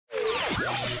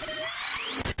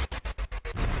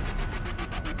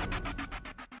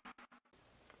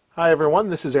Hi everyone,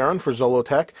 this is Aaron for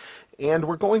Zollotech, and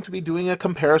we're going to be doing a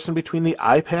comparison between the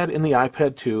iPad and the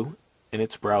iPad 2 in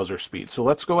its browser speed. So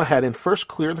let's go ahead and first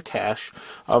clear the cache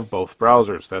of both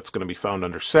browsers. That's going to be found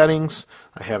under Settings.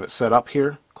 I have it set up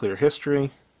here. Clear History,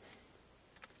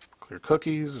 Clear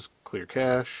Cookies, Clear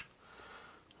Cache.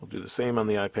 We'll do the same on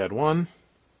the iPad 1,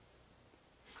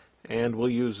 and we'll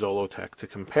use Zollotech to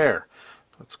compare.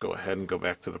 Let's go ahead and go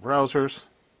back to the browsers.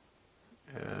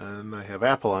 And I have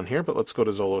Apple on here, but let's go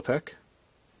to Zollotech.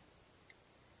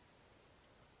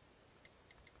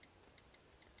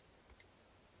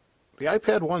 The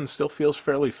iPad 1 still feels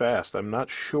fairly fast. I'm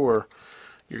not sure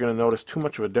you're going to notice too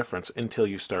much of a difference until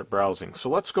you start browsing. So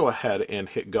let's go ahead and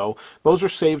hit go. Those are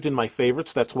saved in my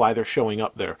favorites. That's why they're showing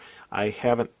up there. I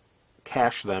haven't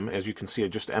cached them. As you can see, I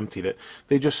just emptied it.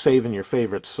 They just save in your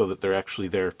favorites so that they're actually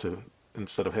there to,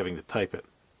 instead of having to type it.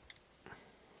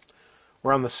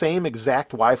 We're on the same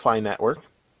exact Wi-Fi network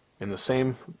in the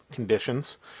same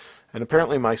conditions, and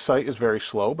apparently my site is very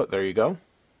slow, but there you go. You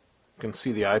can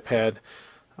see the iPad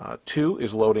 2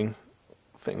 is loading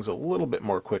things a little bit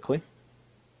more quickly.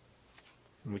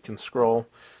 And we can scroll.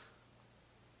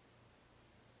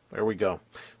 There we go.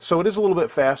 So it is a little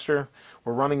bit faster.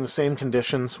 We're running the same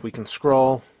conditions. We can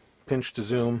scroll, pinch to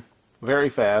zoom, very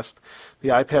fast. The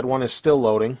iPad 1 is still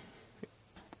loading.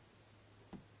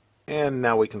 And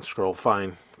now we can scroll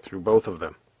fine through both of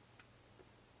them.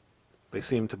 They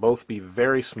seem to both be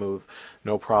very smooth,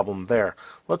 no problem there.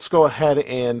 Let's go ahead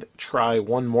and try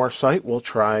one more site. We'll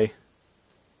try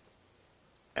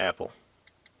Apple.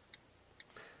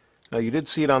 Now you did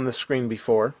see it on the screen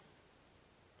before,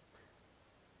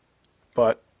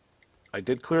 but I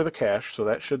did clear the cache, so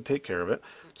that should take care of it.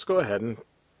 Let's go ahead and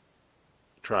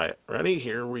try it. Ready?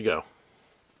 Here we go.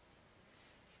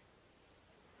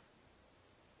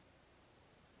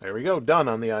 There we go, done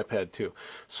on the iPad 2.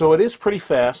 So it is pretty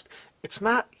fast. It's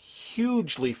not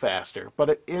hugely faster, but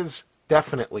it is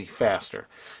definitely faster.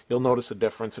 You'll notice a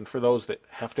difference, and for those that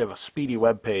have to have a speedy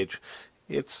web page,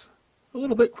 it's a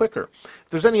little bit quicker. If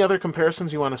there's any other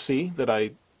comparisons you want to see that I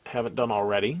haven't done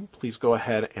already, please go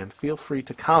ahead and feel free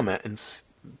to comment and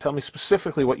tell me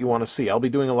specifically what you want to see. I'll be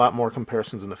doing a lot more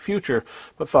comparisons in the future,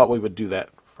 but thought we would do that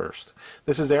first.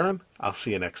 This is Aaron. I'll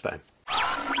see you next time.